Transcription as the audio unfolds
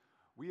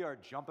We are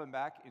jumping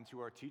back into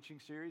our teaching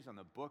series on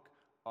the book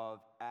of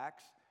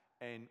Acts,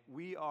 and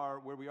we are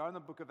where we are in the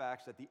book of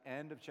Acts at the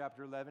end of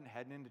chapter 11,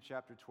 heading into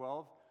chapter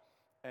 12,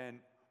 and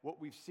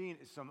what we've seen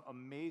is some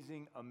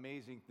amazing,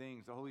 amazing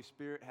things. The Holy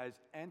Spirit has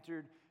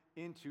entered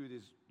into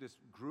this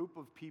group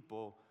of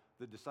people,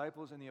 the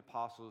disciples and the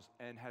apostles,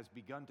 and has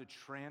begun to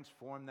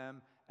transform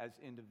them as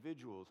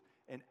individuals.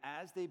 And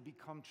as they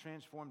become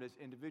transformed as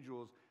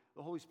individuals,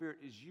 the Holy Spirit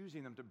is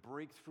using them to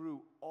break through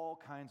all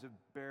kinds of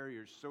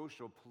barriers,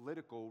 social,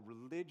 political,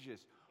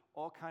 religious,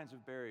 all kinds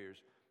of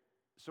barriers.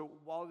 So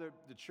while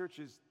the church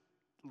is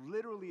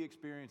literally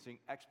experiencing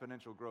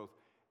exponential growth,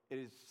 it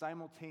is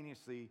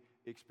simultaneously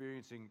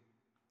experiencing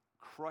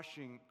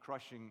crushing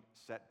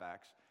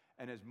setbacks.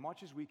 And as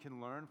much as we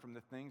can learn from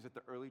the things that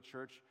the early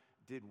church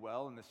did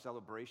well and the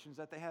celebrations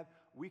that they had,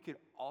 we could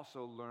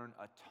also learn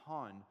a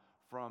ton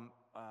from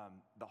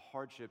the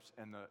hardships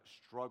and the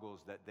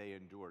struggles that they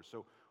endured.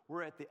 So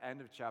we're at the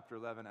end of chapter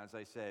 11, as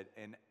I said,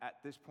 and at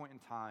this point in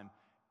time,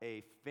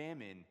 a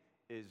famine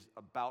is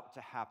about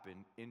to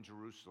happen in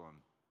Jerusalem.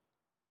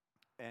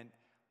 And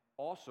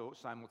also,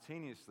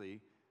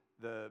 simultaneously,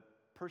 the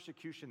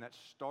persecution that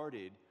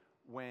started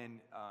when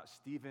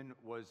Stephen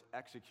was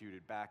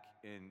executed back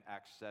in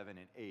Acts 7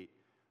 and 8,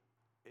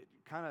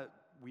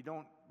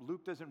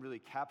 Luke doesn't really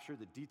capture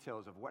the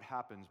details of what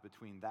happens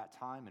between that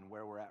time and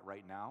where we're at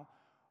right now.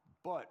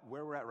 But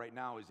where we're at right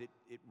now is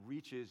it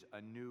reaches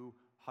a new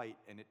height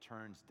and it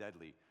turns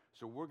deadly.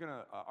 So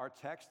our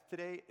text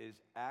today is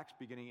Acts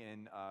beginning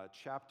in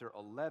chapter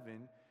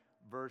 11,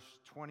 verse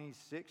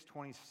 26,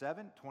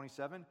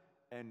 27,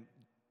 and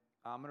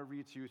I'm going to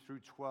read to you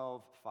through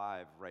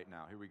 12:5 right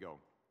now. Here we go.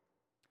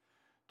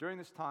 During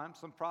this time,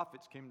 some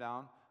prophets came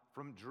down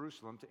from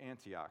Jerusalem to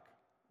Antioch.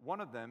 One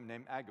of them,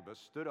 named Agabus,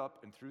 stood up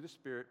and through the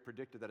Spirit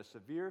predicted that a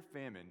severe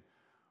famine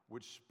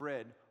would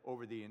spread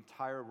over the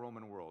entire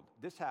Roman world.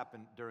 This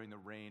happened during the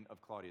reign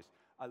of Claudius.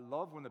 I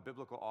love when the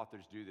biblical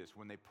authors do this,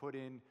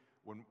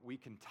 when we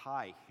can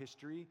tie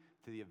history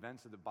to the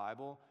events of the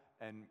Bible,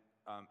 and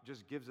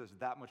just gives us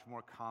that much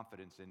more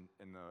confidence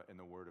in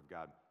the Word of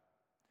God.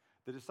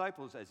 The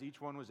disciples, as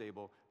each one was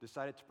able,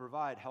 decided to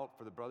provide help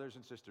for the brothers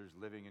and sisters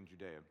living in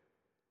Judea.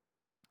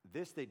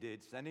 This they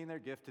did, sending their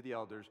gift to the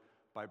elders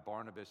by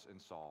Barnabas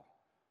and Saul.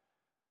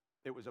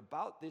 It was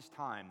about this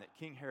time that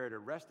King Herod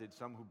arrested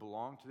some who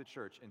belonged to the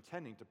church,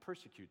 intending to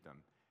persecute them.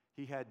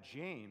 He had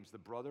James, the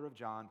brother of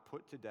John,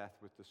 put to death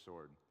with the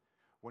sword.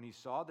 When he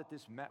saw that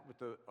this met with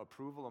the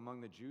approval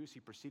among the Jews, he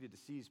proceeded to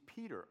seize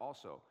Peter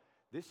also.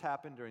 This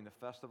happened during the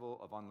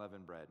festival of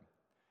unleavened bread.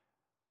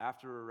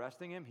 After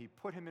arresting him, he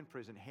put him in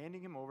prison,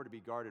 handing him over to be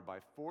guarded by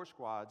 4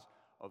 squads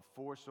of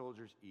 4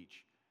 soldiers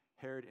each.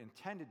 Herod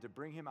intended to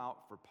bring him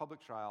out for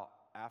public trial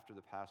after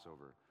the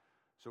Passover.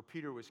 So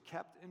Peter was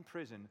kept in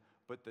prison,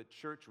 but the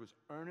church was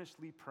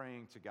earnestly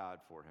praying to God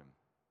for him.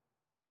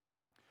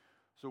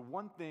 So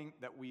one thing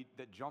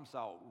that jumps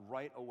out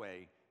right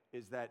away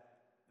is that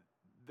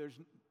there's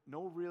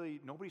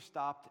nobody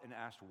stopped and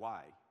asked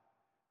why.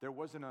 There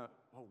wasn't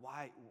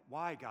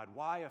why God,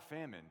 why a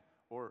famine?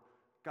 Or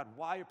God,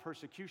 why a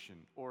persecution?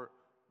 Or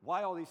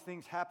why all these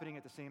things happening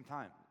at the same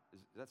time?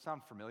 Does that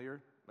sound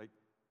familiar?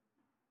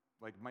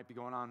 Like might be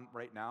going on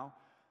right now?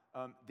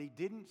 They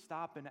didn't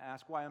stop and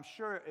ask why. I'm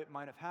sure it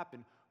might have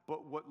happened,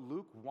 but what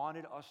Luke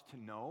wanted us to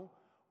know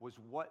was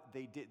what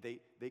they did.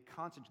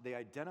 They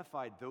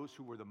identified those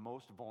who were the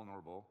most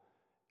vulnerable,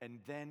 and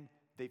then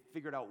they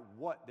figured out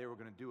what they were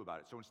going to do about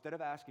it. So instead of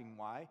asking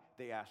why,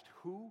 they asked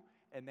who,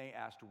 and they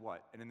asked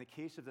what. And in the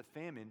case of the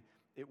famine,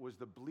 it was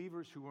the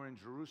believers who were in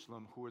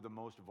Jerusalem who were the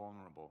most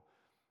vulnerable.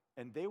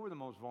 And they were the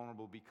most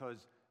vulnerable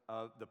because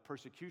of the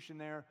persecution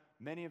there.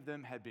 Many of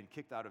them had been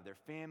kicked out of their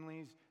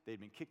families.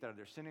 They'd been kicked out of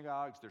their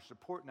synagogues. Their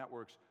support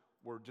networks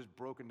were just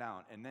broken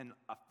down. And then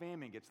a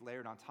famine gets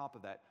layered on top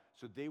of that.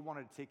 So they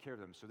wanted to take care of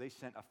them. So they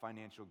sent a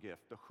financial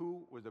gift. The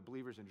who were the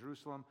believers in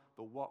Jerusalem.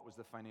 The what was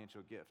the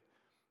financial gift.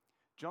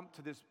 Jump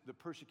to the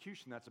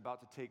persecution that's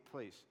about to take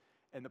place.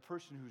 And the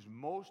person who's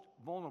most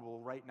vulnerable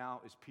right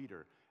now is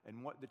Peter.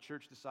 And what the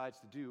church decides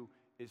to do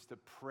is to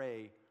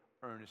pray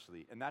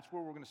earnestly. And that's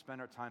where we're going to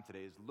spend our time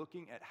today, is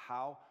looking at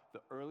how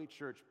the early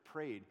church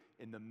prayed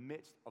in the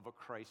midst of a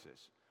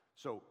crisis.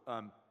 So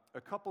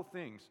a couple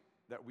things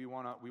that we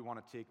want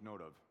to take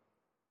note of.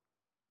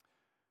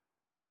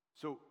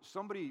 So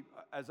somebody,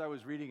 as I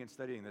was reading and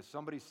studying this,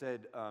 somebody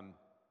said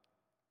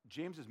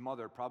James's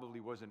mother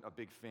probably wasn't a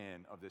big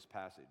fan of this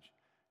passage,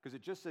 because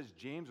it just says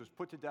James was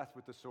put to death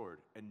with the sword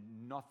and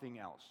nothing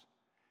else.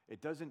 It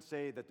doesn't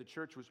say that the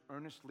church was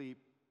earnestly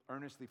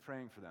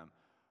praying for them.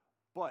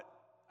 But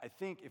I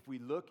think if we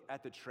look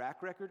at the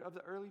track record of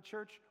the early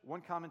church,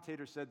 one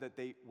commentator said that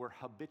they were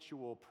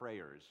habitual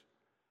prayers.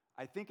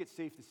 I think it's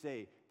safe to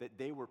say that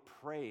they were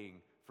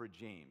praying for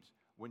James.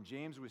 When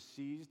James was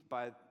seized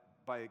by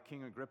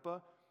King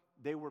Agrippa,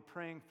 they were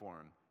praying for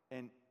him,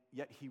 and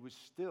yet he was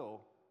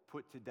still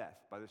put to death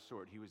by the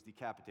sword. He was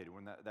decapitated.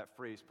 When that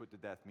phrase, put to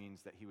death,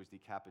 means that he was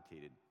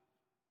decapitated.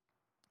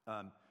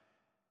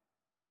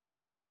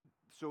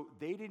 So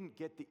they didn't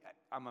get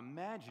I'm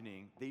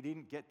imagining they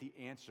didn't get the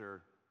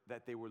answer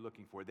they were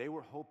looking for. They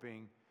were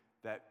hoping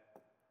that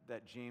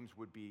James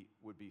would be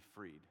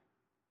freed.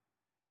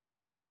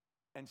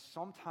 And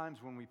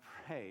sometimes when we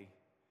pray,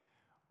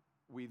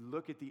 we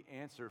look at the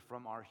answer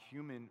from our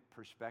human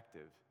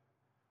perspective.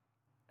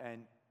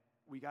 And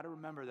we got to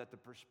remember that the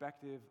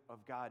perspective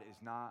of God is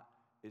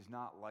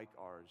not like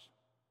ours.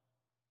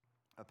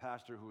 A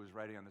pastor who was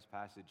writing on this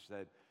passage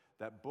said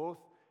that both,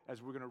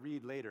 as we're going to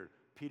read later,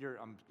 Peter,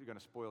 I'm going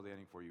to spoil the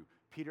ending for you,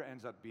 Peter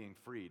ends up being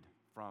freed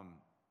from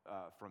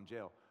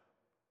jail.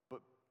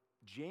 But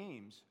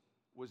James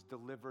was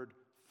delivered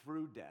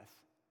through death.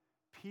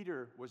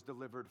 Peter was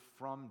delivered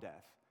from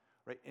death.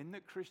 Right? In the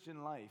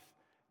Christian life,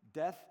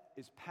 death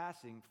is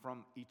passing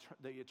from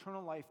the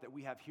eternal life that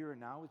we have here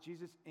and now with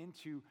Jesus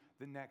into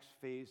the next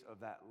phase of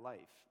that life.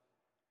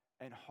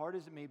 And hard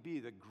as it may be,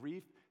 the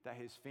grief that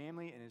his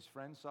family and his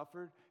friends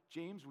suffered,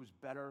 James was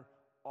better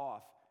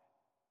off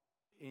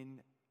in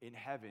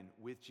heaven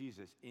with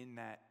Jesus in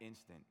that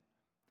instant.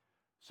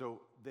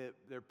 So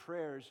their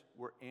prayers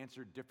were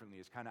answered differently.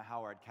 Is kind of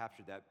how I'd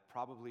captured that,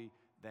 probably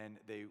than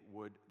they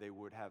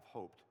would have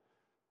hoped.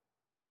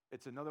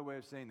 It's another way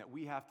of saying that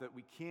we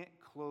can't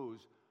close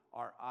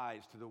our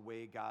eyes to the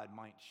way God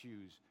might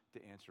choose to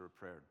answer a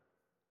prayer.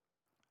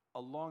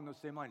 Along those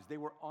same lines, they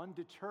were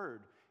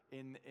undeterred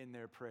in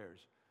their prayers.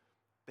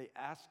 They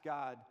asked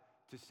God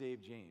to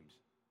save James,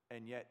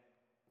 and yet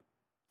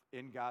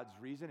in God's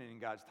reason and in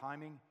God's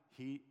timing,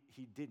 he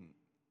didn't.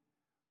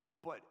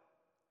 But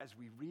as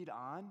we read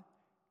on,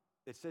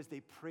 it says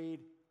they prayed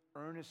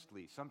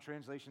earnestly. Some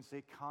translations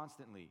say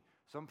constantly.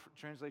 Some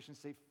translations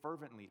say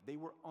fervently. They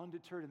were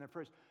undeterred in their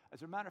prayers.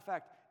 As a matter of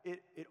fact,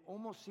 it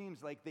almost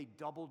seems like they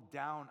doubled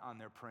down on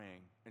their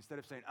praying. Instead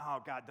of saying,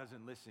 oh, God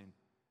doesn't listen,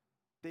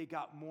 they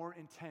got more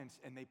intense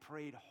and they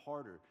prayed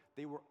harder.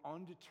 They were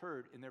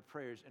undeterred in their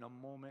prayers in a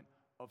moment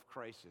of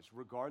crisis,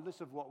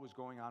 regardless of what was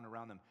going on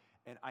around them.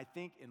 And I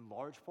think in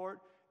large part,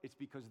 it's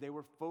because they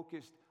were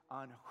focused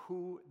on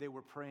who they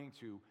were praying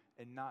to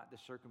and not the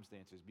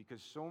circumstances.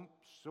 Because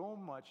so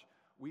much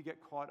we get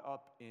caught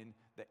up in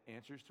the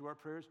answers to our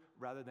prayers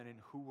rather than in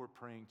who we're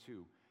praying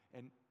to.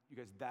 And you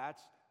guys,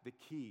 that's the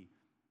key.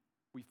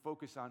 We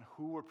focus on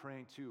who we're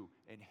praying to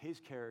and his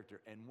character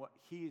and what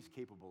he is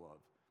capable of.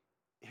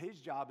 His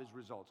job is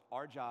results.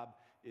 Our job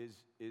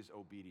is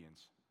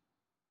obedience.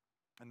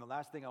 And the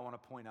last thing I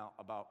want to point out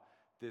about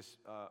this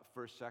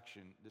first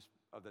section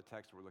of the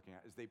text we're looking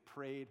at is they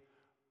prayed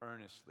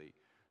earnestly.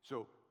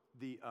 So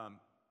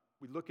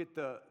we look at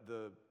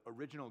the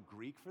original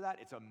Greek for that.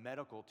 It's a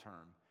medical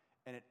term,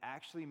 and it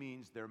actually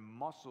means your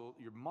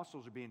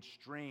muscles are being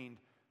strained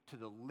to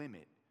the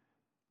limit,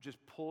 just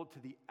pulled to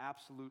the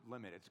absolute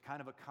limit. It's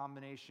kind of a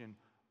combination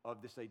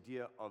of this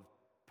idea of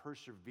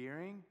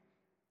persevering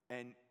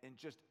and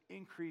just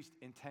increased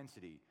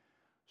intensity.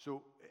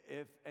 So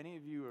if any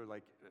of you are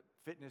like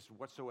fitness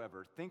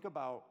whatsoever, think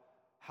about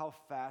how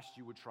fast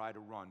you would try to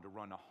run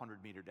a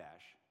 100-meter dash.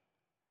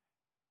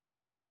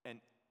 And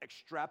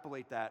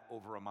extrapolate that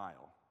over a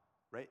mile,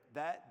 right?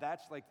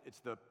 That's like, it's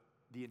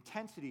the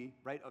intensity,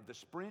 right, of the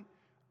sprint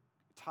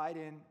tied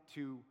in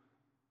to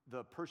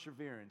the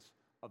perseverance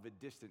of a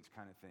distance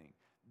kind of thing.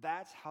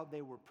 That's how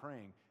they were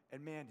praying.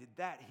 And man, did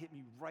that hit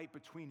me right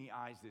between the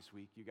eyes this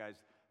week, you guys,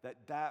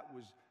 that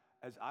was,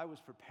 as I was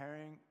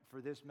preparing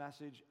for this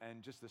message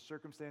and just the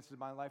circumstances of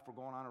my life were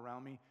going on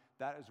around me,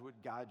 that is what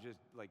God just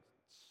like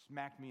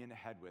smacked me in the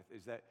head with,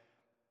 is that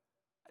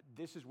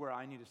this is where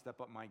I need to step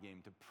up my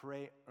game, to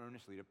pray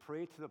earnestly, to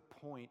pray to the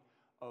point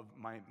of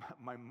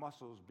my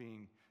muscles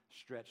being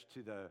stretched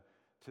to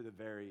the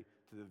very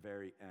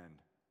end.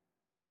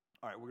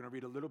 All right, we're going to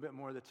read a little bit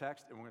more of the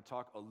text, and we're going to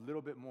talk a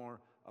little bit more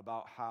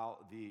about how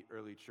the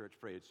early church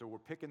prayed. So we're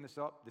picking this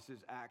up. This is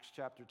Acts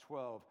chapter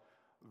 12,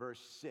 verse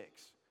 6.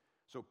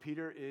 So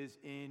Peter is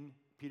in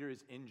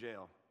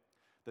jail.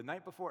 The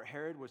night before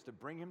Herod was to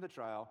bring him to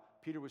trial,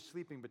 Peter was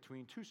sleeping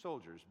between two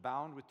soldiers,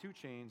 bound with two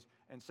chains,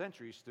 and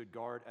sentries stood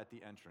guard at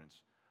the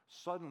entrance.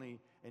 Suddenly,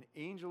 an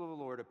angel of the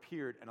Lord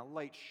appeared, and a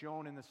light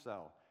shone in the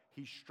cell.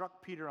 He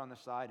struck Peter on the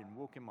side and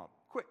woke him up.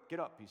 "Quick, get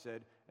up," he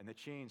said, and the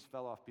chains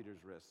fell off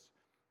Peter's wrists.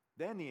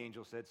 Then the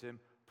angel said to him,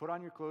 "Put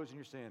on your clothes and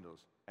your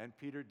sandals." And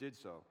Peter did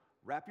so.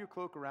 "Wrap your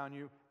cloak around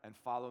you and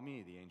follow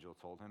me," the angel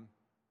told him.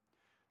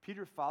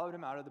 Peter followed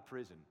him out of the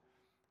prison,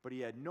 but he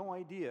had no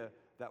idea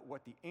that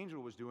what the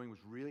angel was doing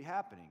was really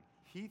happening.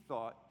 He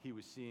thought he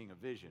was seeing a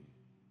vision.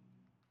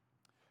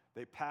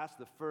 They passed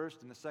the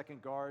first and the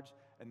second guards,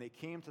 and they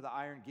came to the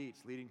iron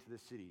gates leading to the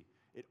city.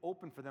 It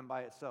opened for them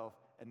by itself,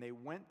 and they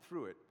went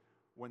through it.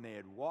 When they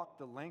had walked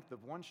the length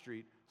of one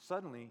street,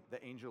 suddenly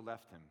the angel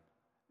left him.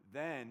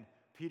 Then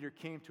Peter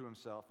came to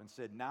himself and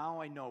said,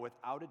 "Now I know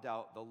without a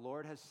doubt the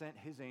Lord has sent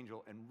his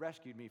angel and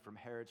rescued me from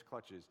Herod's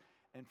clutches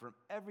and from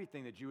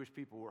everything the Jewish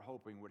people were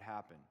hoping would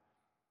happen."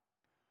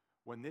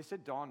 When this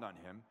had dawned on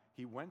him,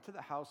 he went to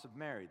the house of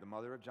Mary, the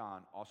mother of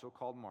John, also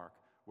called Mark,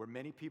 where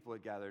many people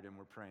had gathered and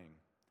were praying.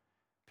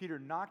 Peter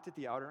knocked at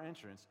the outer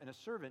entrance, and a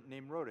servant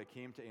named Rhoda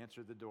came to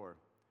answer the door.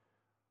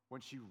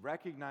 When she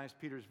recognized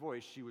Peter's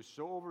voice, she was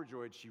so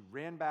overjoyed she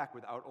ran back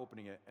without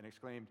opening it and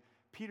exclaimed,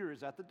 "Peter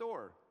is at the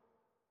door."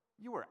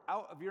 "You are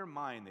out of your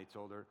mind," they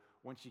told her.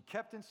 When she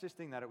kept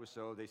insisting that it was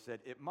so, they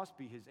said, "It must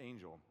be his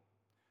angel."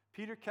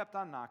 Peter kept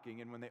on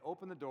knocking, and when they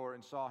opened the door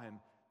and saw him,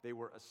 they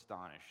were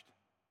astonished.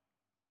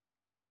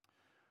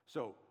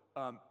 So,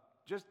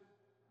 just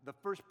the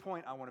first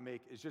point I want to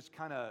make is just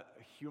kind of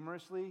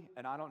humorously,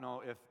 and I don't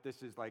know if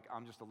this is like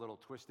I'm just a little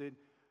twisted,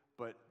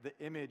 but the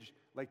image,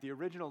 like the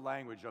original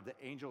language of the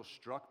angel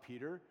struck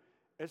Peter,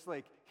 it's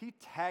like he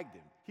tagged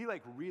him. He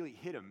like really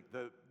hit him.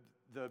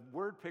 The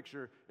word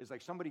picture is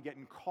like somebody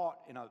getting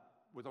caught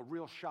with a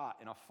real shot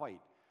in a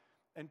fight.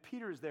 And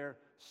Peter is there,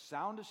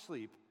 sound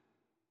asleep,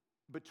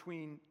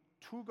 between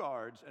two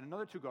guards and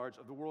another two guards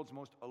of the world's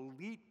most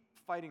elite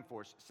fighting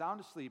force, sound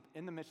asleep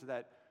in the midst of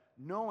that,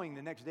 knowing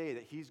the next day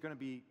that he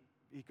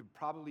could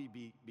probably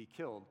be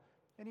killed.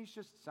 And he's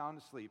just sound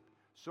asleep,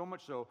 so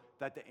much so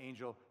that the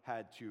angel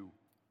had to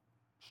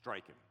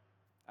strike him.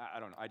 I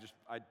don't know,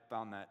 I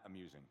found that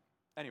amusing.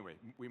 Anyway,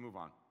 we move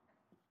on.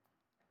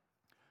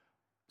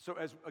 So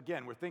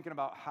again, we're thinking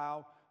about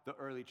how the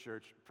early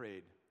church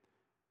prayed.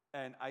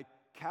 And I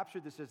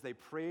captured this as they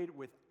prayed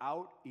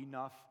without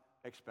enough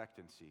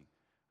expectancy,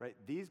 right?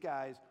 These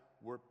guys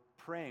were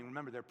praying.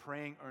 Remember, they're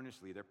praying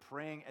earnestly. They're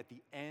praying at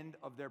the end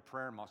of their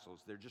prayer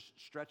muscles. They're just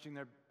stretching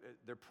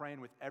they're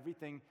praying with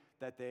everything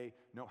that they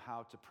know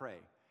how to pray.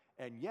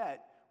 And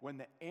yet, when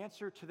the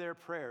answer to their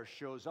prayer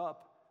shows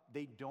up,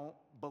 they don't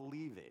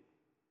believe it.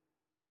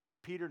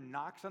 Peter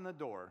knocks on the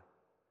door.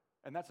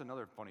 And that's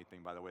another funny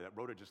thing, by the way, that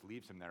Rhoda just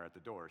leaves him there at the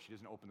door. She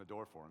doesn't open the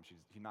door for him.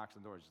 He knocks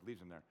on the door, just leaves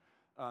him there.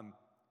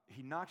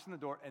 He knocks on the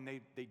door, and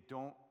they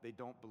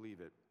don't believe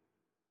it.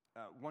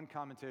 One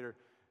commentator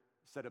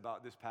said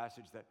about this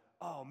passage that,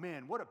 "Oh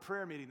man, what a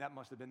prayer meeting that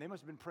must have been. They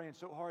must have been praying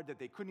so hard that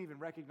they couldn't even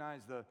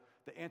recognize the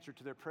answer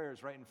to their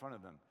prayers right in front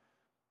of them."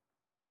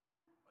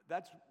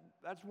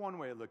 That's one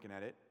way of looking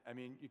at it. I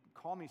mean, you can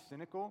call me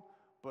cynical,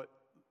 but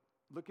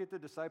look at the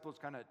disciples'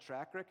 kind of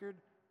track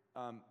record.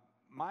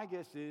 My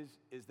guess is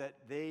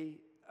that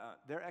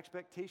their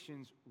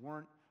expectations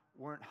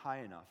weren't high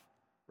enough,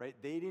 right?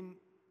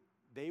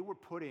 They were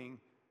putting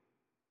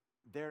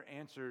their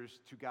answers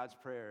to God's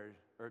prayers,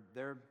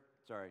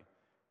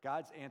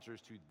 God's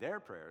answers to their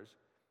prayers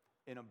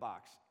in a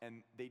box,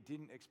 and they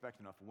didn't expect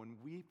enough. When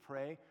we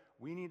pray,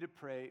 we need to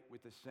pray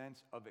with a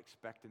sense of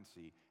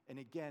expectancy. And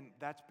again,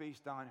 that's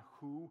based on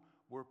who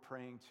we're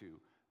praying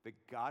to. The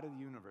God of the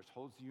universe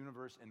holds the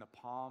universe in the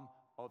palm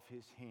of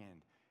his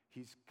hand.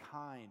 He's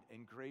kind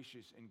and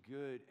gracious and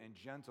good and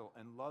gentle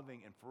and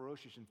loving and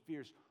ferocious and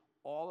fierce,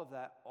 all of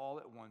that all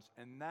at once.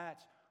 And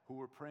that's who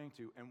we're praying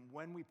to. And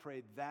when we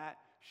pray, that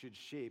should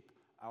shape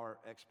our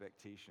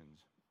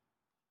expectations.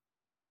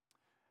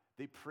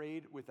 They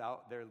prayed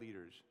without their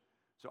leaders.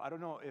 So I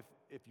don't know if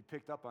you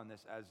picked up on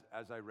this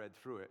as I read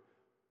through it,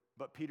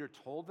 but Peter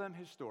told them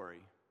his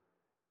story,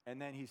 and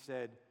then he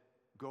said,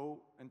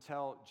 "Go and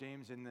tell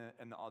James and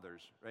the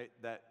others," right,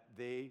 that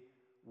they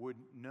would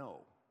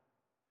know.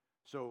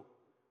 So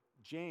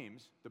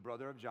James, the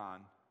brother of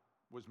John,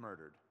 was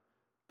murdered.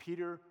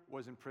 Peter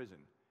was in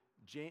prison.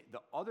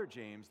 The other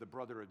James, the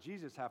brother of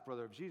Jesus,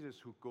 half-brother of Jesus,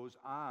 who goes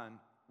on,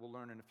 we'll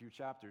learn in a few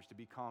chapters, to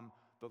become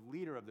the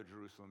leader of the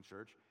Jerusalem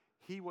church,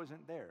 he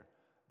wasn't there.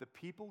 The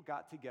people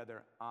got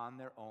together on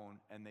their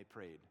own and they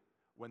prayed.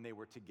 When they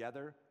were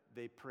together,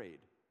 they prayed.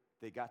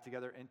 They got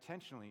together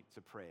intentionally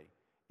to pray.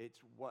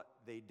 It's what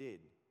they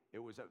did. It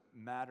was a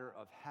matter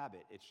of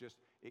habit.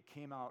 It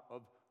came out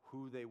of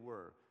who they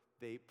were.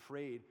 They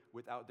prayed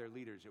without their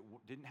leaders. It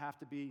didn't have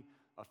to be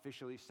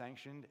officially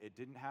sanctioned. It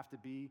didn't have to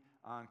be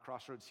on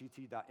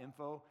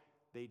crossroadsct.info.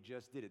 They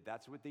just did it.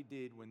 That's what they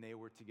did when they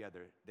were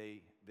together.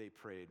 They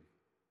prayed.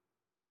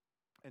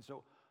 And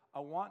so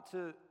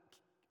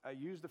I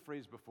used the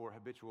phrase before,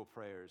 habitual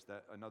prayers,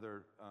 that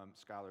another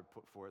scholar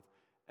put forth.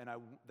 And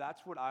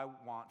that's what I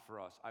want for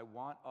us. I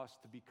want us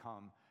to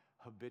become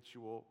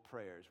habitual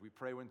prayers. We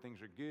pray when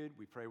things are good.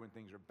 We pray when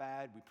things are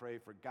bad. We pray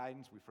for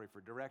guidance. We pray for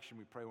direction.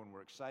 We pray when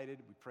we're excited.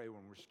 We pray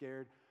when we're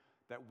scared.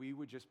 That we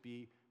would just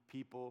be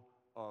people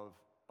of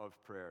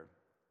prayer.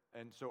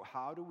 And so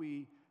how do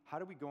we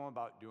go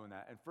about doing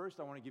that? And first,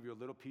 I want to give you a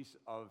little piece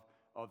of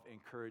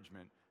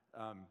encouragement.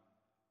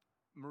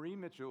 Marie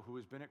Mitchell, who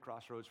has been at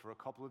Crossroads for a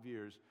couple of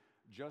years,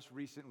 just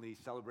recently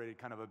celebrated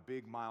kind of a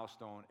big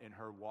milestone in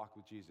her walk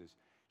with Jesus.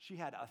 She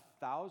had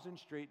 1,000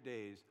 straight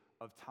days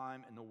of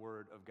time in the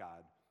Word of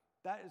God.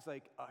 That is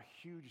like a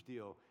huge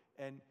deal.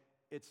 And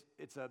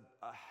it's a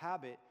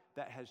habit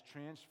that has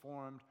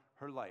transformed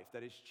her life,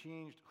 that has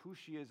changed who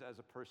she is as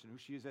a person, who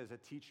she is as a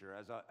teacher,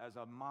 as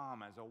a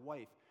mom, as a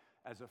wife,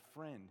 as a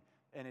friend.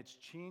 And it's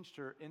changed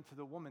her into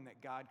the woman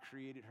that God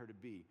created her to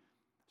be.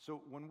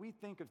 So when we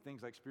think of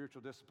things like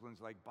spiritual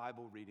disciplines, like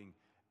Bible reading,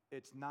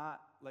 it's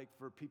not like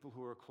for people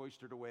who are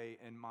cloistered away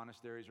in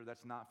monasteries, or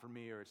that's not for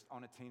me, or it's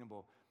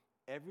unattainable.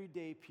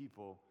 Everyday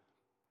people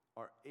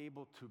are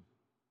able to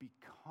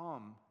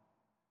become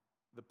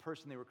the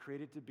person they were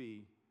created to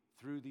be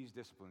through these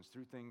disciplines,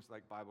 through things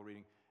like Bible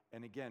reading,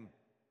 and again,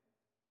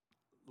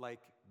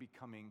 like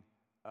becoming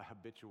a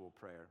habitual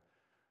prayer.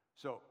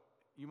 So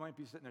you might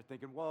be sitting there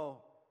thinking,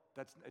 well,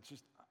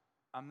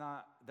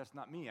 that's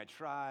not me. I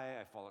try,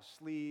 I fall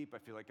asleep, I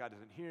feel like God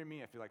doesn't hear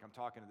me, I feel like I'm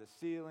talking to the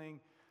ceiling.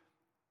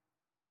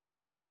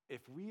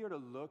 If we are to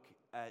look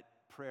at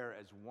prayer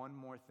as one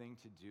more thing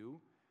to do,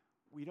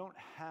 we don't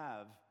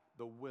have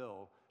the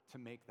will to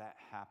make that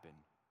happen,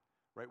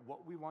 right?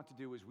 What we want to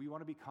do is we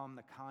want to become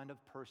the kind of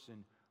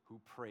person who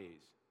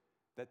prays.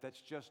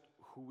 That's just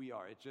who we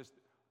are.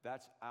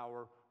 That's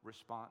our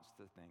response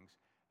to things.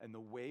 And the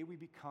way we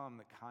become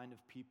the kind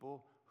of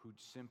people who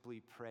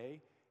simply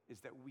pray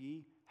is that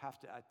we have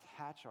to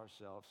attach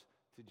ourselves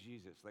to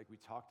Jesus, like we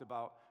talked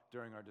about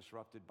during our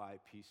Disrupted by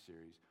Peace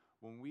series.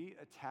 When we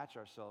attach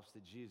ourselves to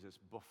Jesus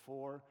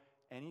before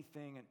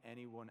anything and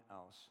anyone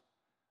else,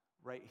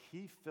 right,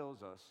 he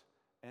fills us,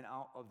 and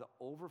out of the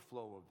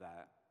overflow of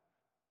that,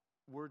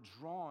 we're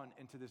drawn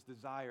into this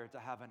desire to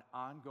have an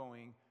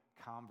ongoing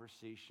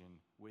conversation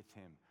with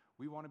him.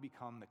 We want to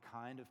become the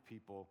kind of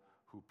people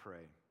who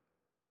pray.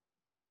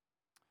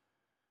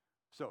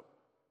 So,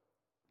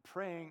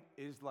 praying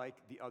is like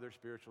the other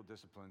spiritual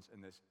disciplines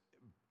in this.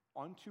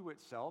 Unto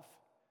itself,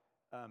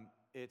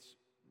 it's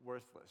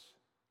worthless,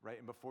 right?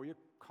 And before you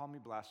call me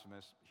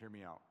blasphemous, hear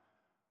me out.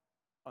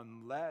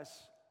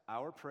 Unless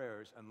our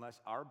prayers,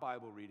 unless our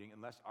Bible reading,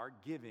 unless our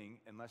giving,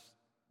 unless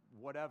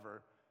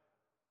whatever,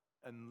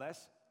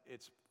 unless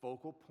its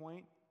focal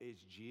point is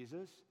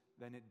Jesus,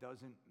 then it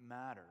doesn't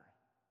matter.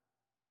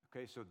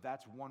 Okay, so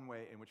that's one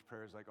way in which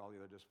prayer is like all the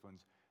other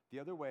disciplines. The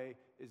other way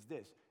is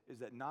this, is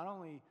that not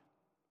only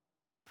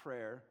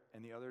prayer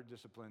and the other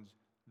disciplines,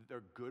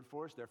 they're good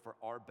for us, they're for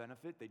our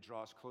benefit, they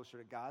draw us closer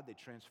to God, they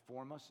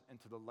transform us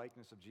into the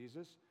likeness of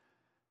Jesus,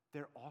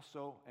 they're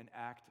also an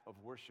act of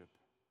worship.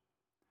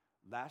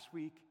 Last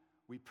week,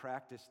 we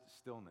practiced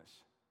stillness.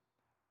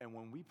 And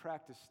when we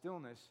practice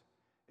stillness,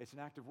 it's an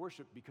act of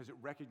worship because it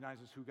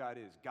recognizes who God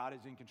is. God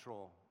is in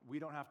control. We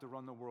don't have to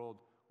run the world.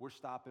 We're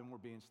stopping, we're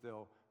being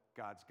still.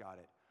 God's got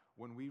it.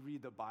 When we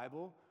read the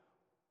Bible,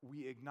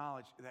 we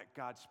acknowledge that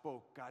God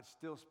spoke, God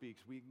still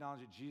speaks. We acknowledge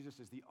that Jesus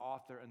is the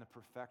author and the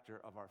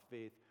perfecter of our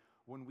faith.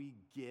 When we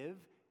give,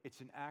 it's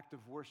an act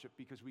of worship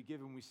because we give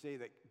and we say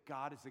that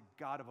God is the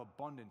God of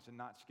abundance and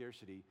not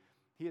scarcity.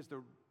 He has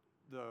the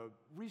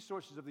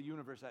resources of the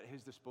universe at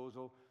his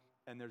disposal,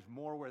 and there's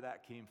more where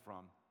that came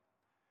from.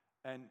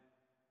 And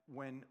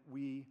when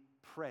we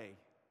pray,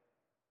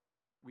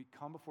 we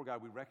come before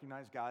God, we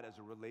recognize God as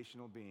a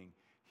relational being.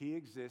 He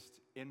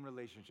exists in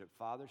relationship,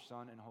 Father,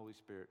 Son, and Holy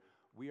Spirit.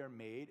 We are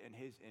made in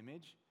his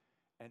image,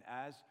 and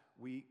as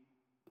we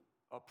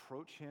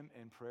approach him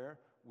in prayer,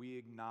 we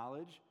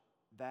acknowledge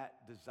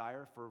that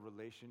desire for a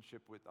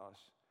relationship with us.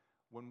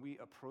 When we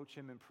approach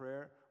him in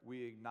prayer,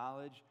 we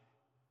acknowledge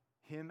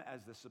him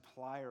as the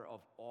supplier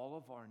of all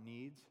of our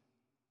needs,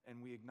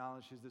 and we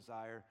acknowledge his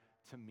desire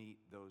to meet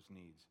those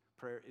needs.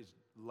 Prayer is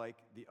like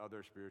the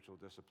other spiritual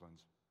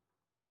disciplines.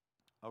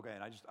 Okay,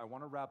 and I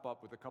want to wrap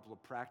up with a couple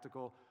of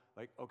practical,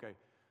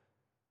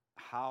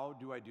 how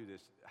do I do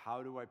this?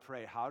 How do I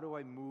pray? How do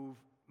I move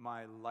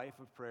my life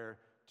of prayer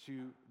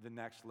to the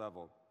next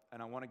level?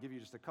 And I want to give you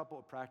just a couple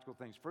of practical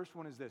things. First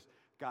one is this.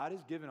 God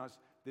has given us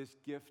this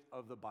gift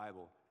of the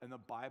Bible, and the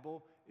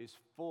Bible is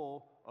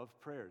full of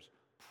prayers.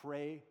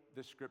 Pray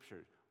the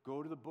scriptures.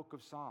 Go to the book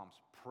of Psalms.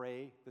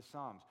 Pray the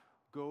Psalms.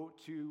 Go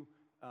to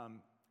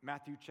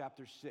Matthew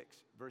chapter 6,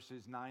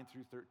 verses 9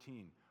 through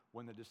 13.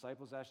 When the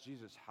disciples asked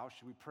Jesus, how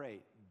should we pray?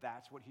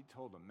 That's what he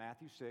told them.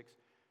 Matthew 6,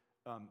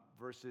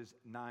 verses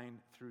 9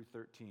 through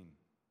 13.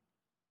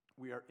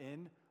 We are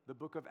in the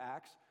book of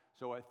Acts,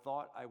 so I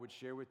thought I would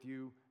share with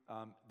you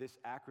this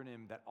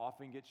acronym that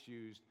often gets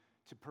used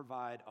to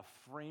provide a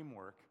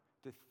framework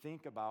to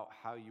think about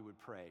how you would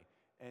pray.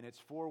 And it's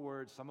 4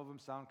 words. Some of them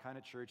sound kind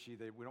of churchy.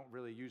 We don't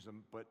really use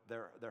them, but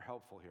they're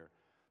helpful here.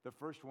 The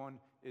first one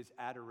is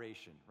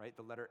adoration, right?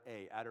 The letter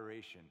A,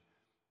 adoration.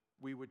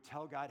 We would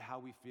tell God how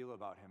we feel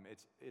about him.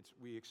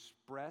 We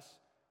express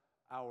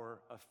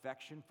our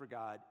affection for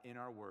God in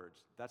our words.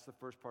 That's the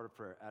first part of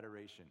prayer,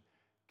 adoration.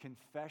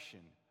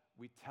 Confession.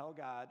 We tell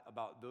God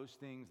about those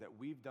things that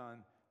we've done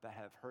that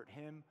have hurt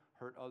him,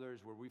 hurt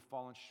others, where we've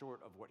fallen short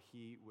of what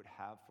he would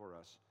have for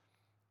us.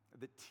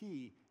 The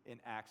T in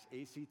Acts,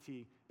 ACT,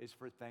 is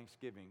for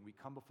thanksgiving. We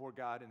come before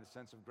God in the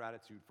sense of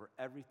gratitude for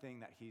everything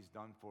that he's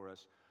done for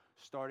us,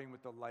 starting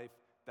with the life,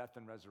 death,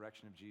 and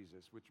resurrection of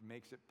Jesus, which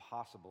makes it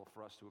possible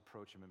for us to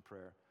approach him in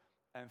prayer.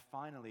 And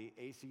finally,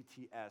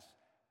 ACTS,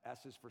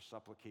 S is for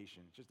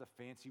supplication. It's just a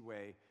fancy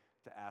way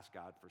to ask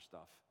God for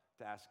stuff,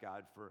 to ask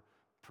God for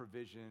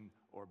provision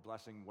or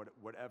blessing,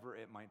 whatever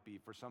it might be.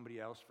 For somebody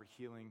else, for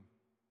healing.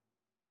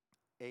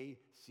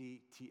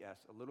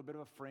 ACTS, a little bit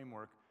of a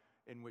framework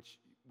in which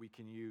we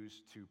can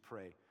use to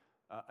pray.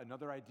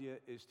 Another idea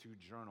is to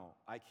journal.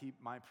 I keep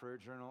my prayer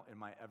journal in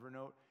my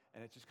Evernote,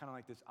 and it's just kind of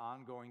like this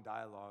ongoing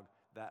dialogue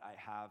that I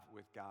have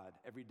with God.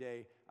 Every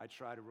day, I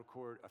try to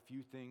record a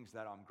few things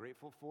that I'm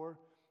grateful for,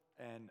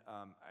 and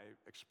I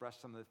express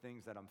some of the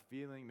things that I'm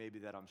feeling, maybe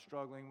that I'm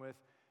struggling with,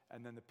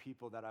 and then the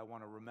people that I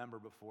want to remember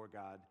before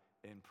God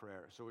in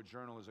prayer. So a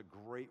journal is a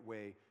great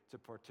way to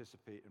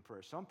participate in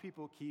prayer. Some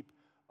people keep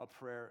a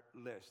prayer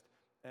list,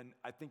 And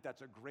I think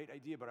that's a great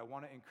idea, but I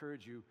want to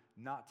encourage you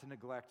not to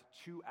neglect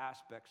two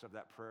aspects of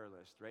that prayer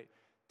list, right?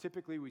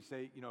 Typically we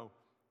say,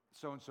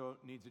 so-and-so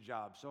needs a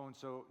job,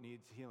 so-and-so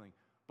needs healing.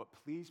 But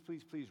please,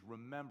 please, please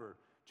remember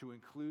to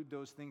include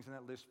those things in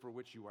that list for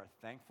which you are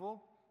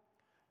thankful,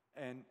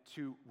 and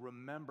to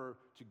remember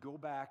to go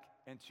back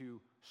and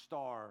to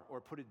star or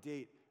put a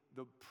date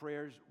the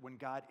prayers when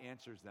God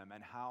answers them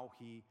and how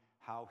he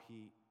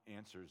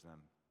answers them.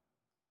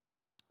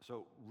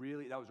 So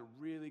really, that was a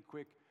really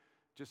quick,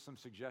 just some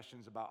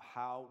suggestions about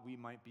how we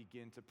might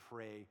begin to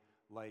pray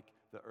like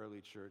the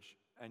early church.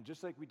 And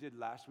just like we did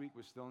last week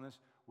with stillness,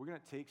 we're going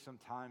to take some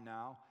time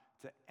now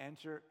to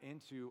enter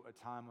into a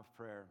time of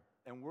prayer.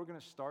 And we're going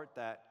to start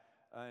that,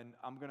 and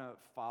I'm going to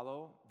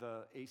follow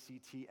the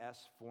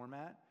ACTS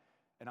format,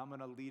 and I'm going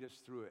to lead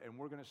us through it. And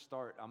we're going to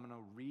start, I'm going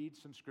to read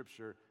some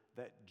scripture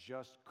that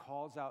just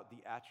calls out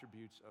the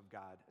attributes of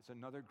God. It's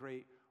another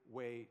great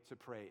way to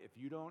pray. If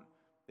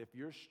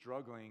you're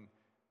struggling,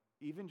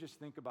 even just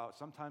think about,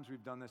 sometimes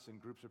we've done this in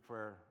groups of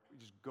prayer, we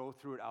just go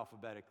through it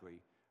alphabetically,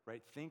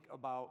 right? Think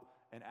about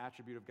an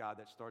attribute of God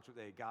that starts with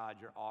A. God,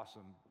 you're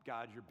awesome.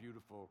 God, you're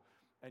beautiful.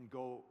 And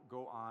go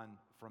on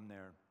from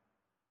there.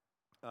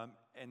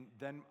 And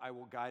then I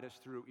will guide us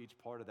through each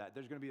part of that.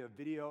 There's going to be a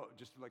video,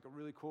 just like a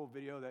really cool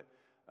video that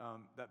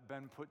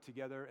Ben put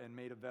together and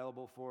made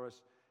available for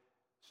us.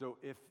 So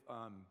if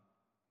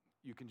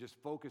you can just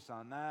focus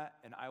on that,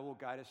 and I will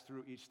guide us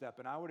through each step.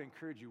 And I would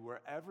encourage you,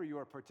 wherever you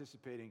are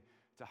participating,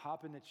 to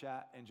hop in the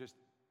chat and just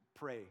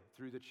pray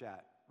through the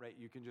chat, right?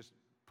 You can just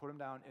put them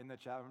down in the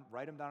chat,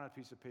 write them down on a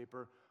piece of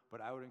paper,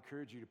 but I would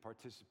encourage you to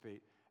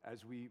participate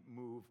as we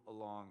move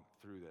along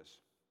through this.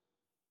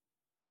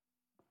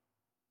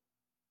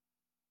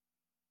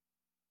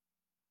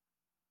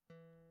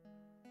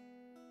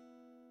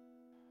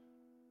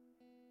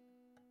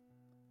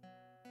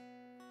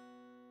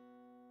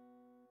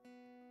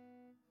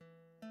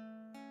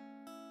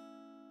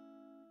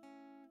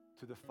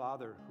 To the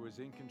Father who is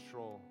in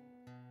control,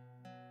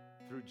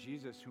 through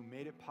Jesus who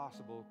made it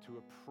possible to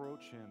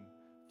approach him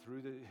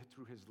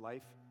through his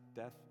life,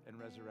 death, and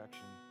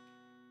resurrection,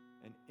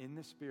 and in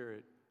the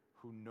Spirit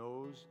who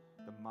knows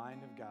the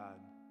mind of God,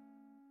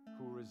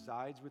 who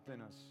resides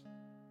within us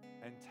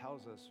and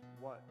tells us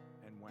what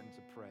and when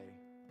to pray.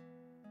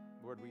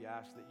 Lord, we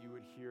ask that you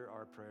would hear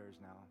our prayers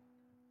now.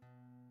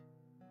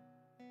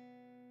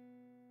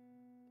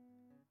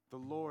 The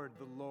Lord,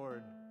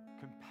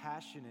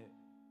 compassionate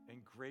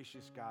and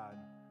gracious God,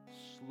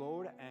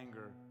 slow to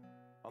anger,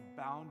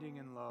 abounding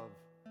in love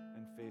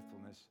and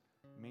faithfulness,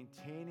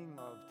 maintaining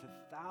love to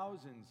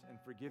thousands, and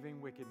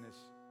forgiving wickedness,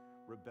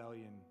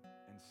 rebellion,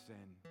 and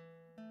sin.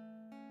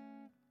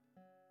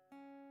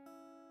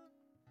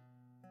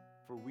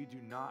 For we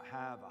do not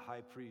have a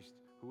high priest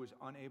who is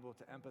unable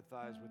to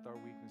empathize with our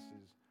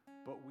weaknesses,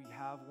 but we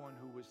have one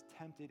who was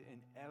tempted in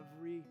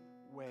every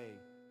way,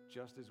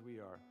 just as we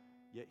are,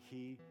 yet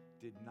he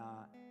did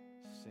not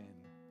sin.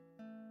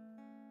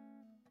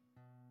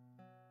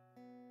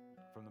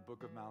 From the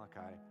book of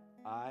Malachi,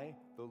 I,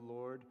 the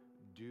Lord,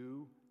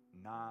 do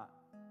not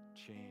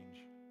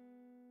change.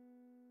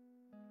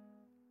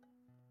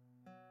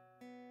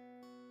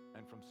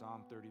 And from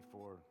Psalm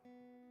 34,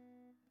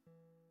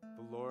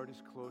 the Lord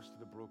is close to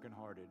the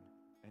brokenhearted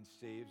and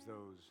saves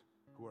those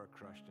who are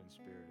crushed in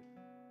spirit.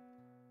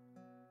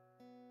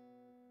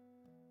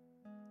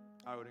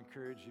 I would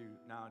encourage you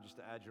now just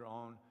to add your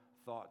own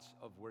thoughts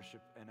of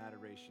worship and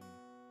adoration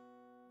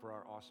for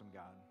our awesome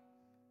God.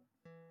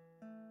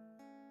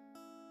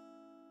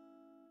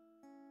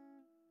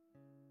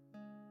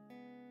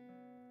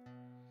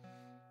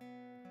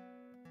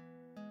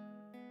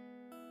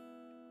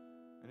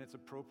 And it's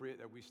appropriate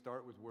that we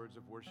start with words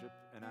of worship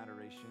and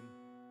adoration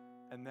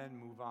and then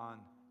move on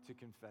to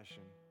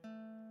confession.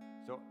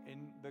 So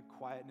in the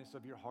quietness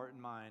of your heart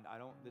and mind,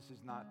 this is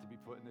not to be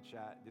put in the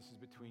chat. This is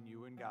between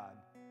you and God.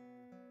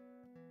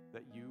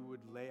 That you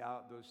would lay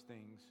out those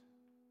things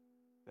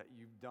that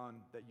you've done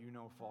that you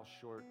know fall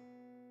short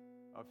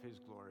of his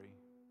glory.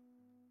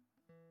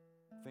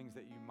 Things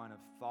that you might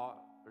have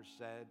thought or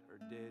said or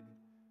did.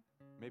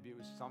 Maybe it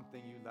was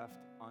something you left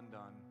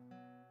undone.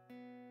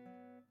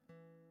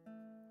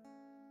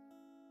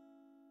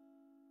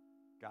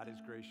 God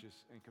is gracious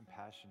and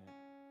compassionate,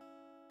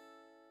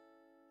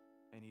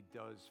 and he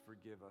does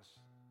forgive us.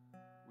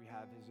 We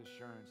have his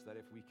assurance that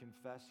if we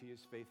confess, he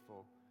is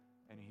faithful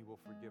and he will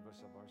forgive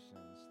us of our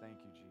sins. Thank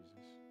you,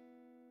 Jesus.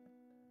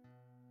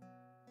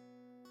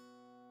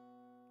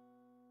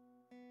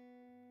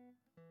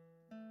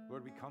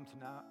 Lord, we come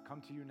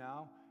to you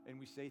now,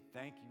 and we say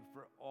thank you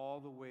for all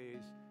the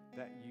ways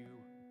that you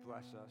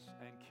bless us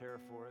and care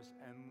for us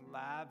and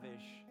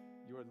lavish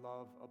your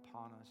love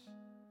upon us.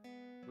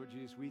 Lord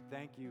Jesus, we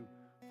thank you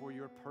for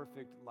your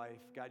perfect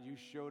life. God, you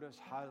showed us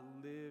how to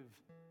live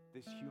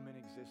this human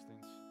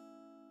existence.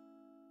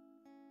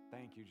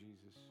 Thank you,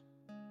 Jesus.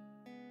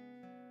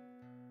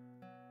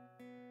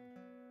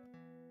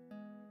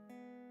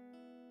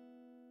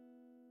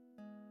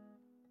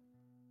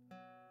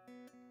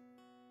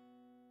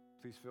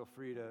 Please feel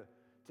free to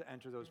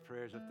enter those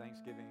prayers of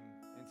thanksgiving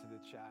into the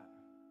chat.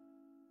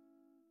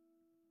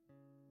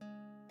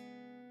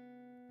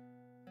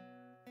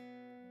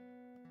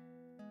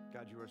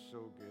 God, you are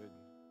so good.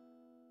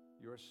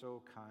 You are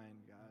so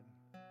kind, God.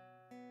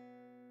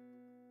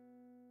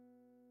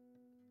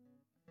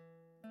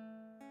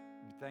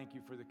 We thank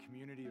you for the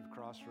community of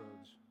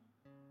Crossroads.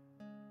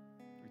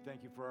 We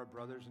thank you for our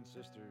brothers and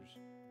sisters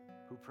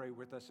who pray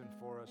with us and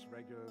for us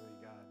regularly,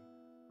 God,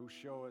 who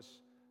show us,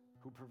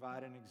 who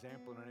provide an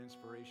example and an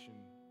inspiration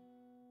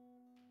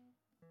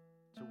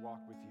to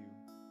walk with you.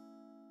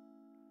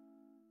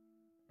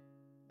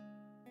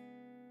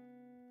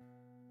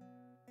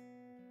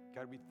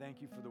 God, we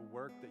thank you for the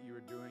work that you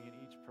are doing in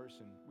each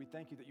person. We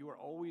thank you that you are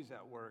always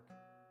at work.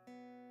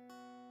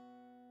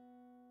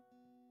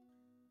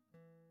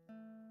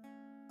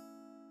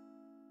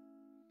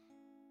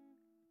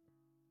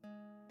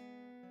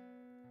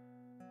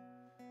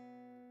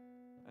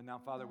 And now,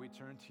 Father, we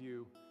turn to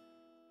you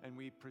and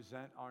we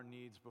present our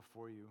needs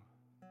before you.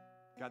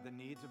 God, the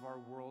needs of our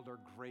world are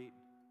great.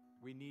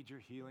 We need your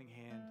healing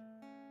hand.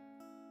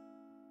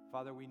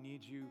 Father, we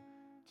need you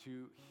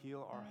to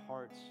heal our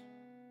hearts.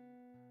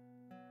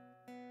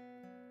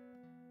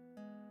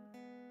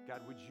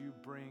 God, would you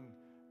bring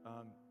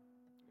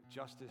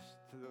justice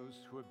to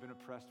those who have been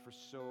oppressed for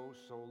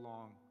so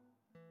long?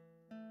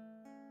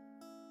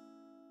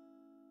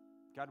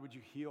 God, would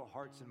you heal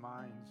hearts and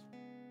minds?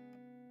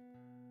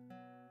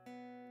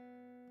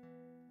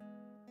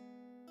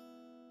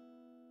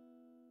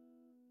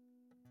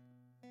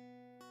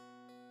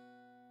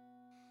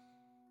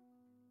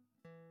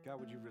 God,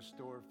 would you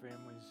restore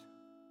families?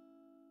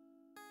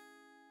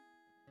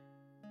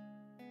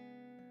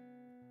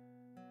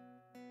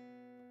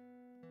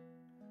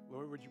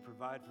 Lord, would you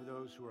provide for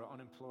those who are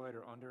unemployed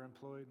or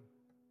underemployed?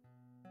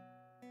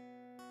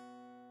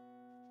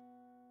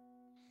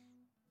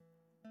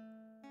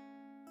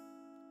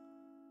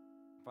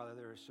 Father,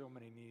 there are so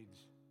many needs.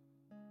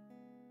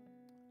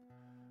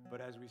 But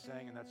as we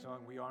sang in that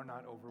song, we are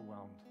not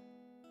overwhelmed.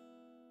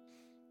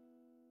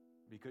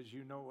 Because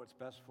you know what's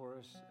best for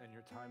us and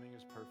your timing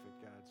is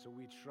perfect, God. So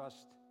we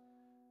trust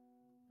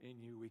in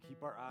you. We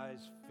keep our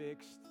eyes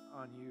fixed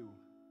on you,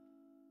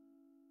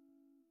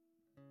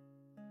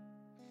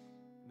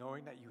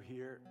 knowing that you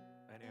hear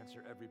and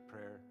answer every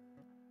prayer.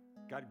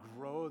 God,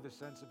 grow the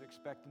sense of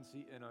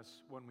expectancy in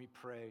us when we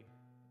pray.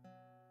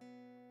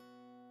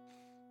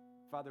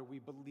 Father, we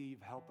believe.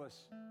 Help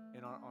us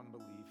in our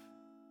unbelief.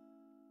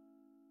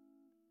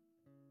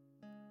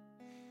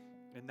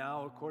 And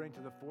now, according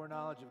to the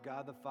foreknowledge of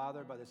God the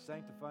Father, by the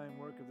sanctifying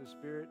work of the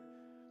Spirit,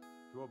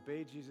 who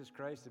obeyed Jesus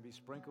Christ to be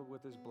sprinkled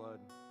with his blood,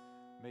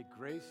 may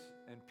grace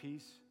and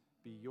peace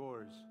be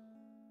yours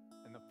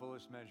in the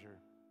fullest measure.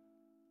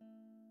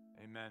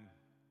 Amen.